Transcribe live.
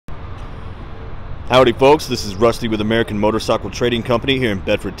Howdy folks, this is Rusty with American Motorcycle Trading Company here in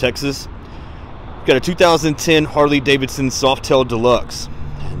Bedford, Texas. We've got a 2010 Harley Davidson Softail Deluxe.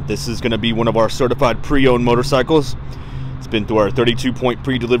 And this is going to be one of our certified pre-owned motorcycles. It's been through our 32-point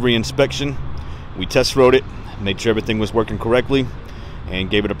pre-delivery inspection. We test rode it, made sure everything was working correctly, and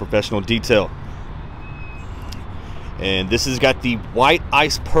gave it a professional detail. And this has got the white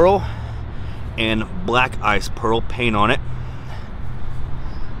ice pearl and black ice pearl paint on it.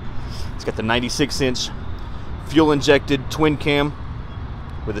 It's got the 96-inch fuel-injected twin cam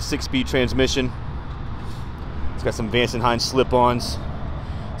with a 6-speed transmission. It's got some Vance & Hines slip-ons,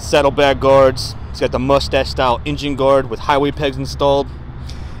 saddlebag guards. It's got the mustache-style engine guard with highway pegs installed.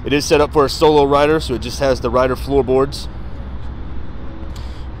 It is set up for a solo rider, so it just has the rider floorboards.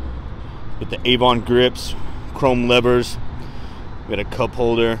 With the Avon grips, chrome levers. We got a cup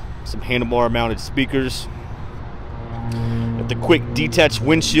holder, some handlebar-mounted speakers. Got the quick detached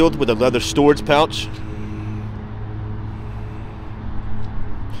windshield with a leather storage pouch.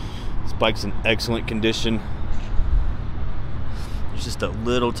 This bike's in excellent condition. There's just a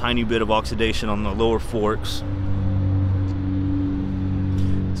little tiny bit of oxidation on the lower forks.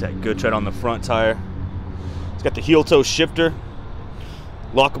 It's got good tread on the front tire. It's got the heel toe shifter,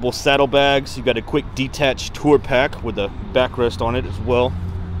 lockable saddlebags. You've got a quick detached tour pack with a backrest on it as well.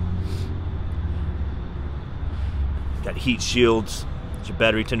 Got heat shields. It's your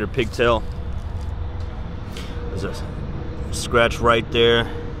battery tender pigtail. There's a scratch right there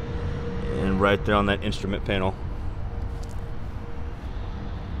and right there on that instrument panel.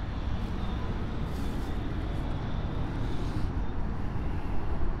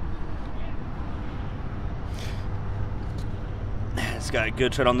 It's got a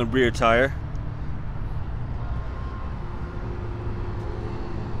good tread on the rear tire.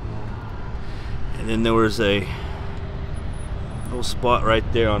 And then there was a little spot right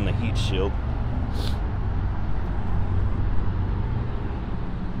there on the heat shield.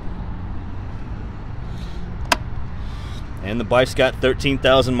 And the bike's got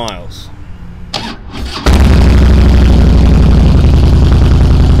 13,000 miles.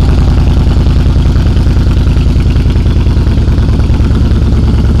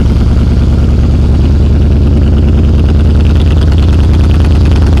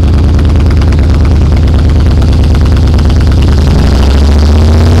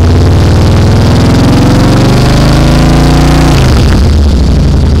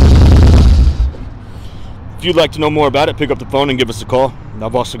 If you'd like to know more about it, pick up the phone and give us a call.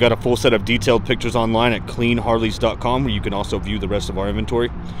 I've also got a full set of detailed pictures online at cleanharleys.com, where you can also view the rest of our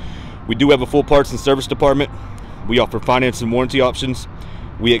inventory. We do have a full parts and service department. We offer finance and warranty options.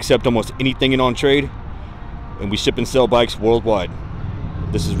 We accept almost anything in on trade, and we ship and sell bikes worldwide.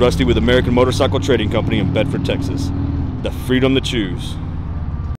 This is Rusty with American Motorcycle Trading Company in Bedford, Texas. The freedom to choose.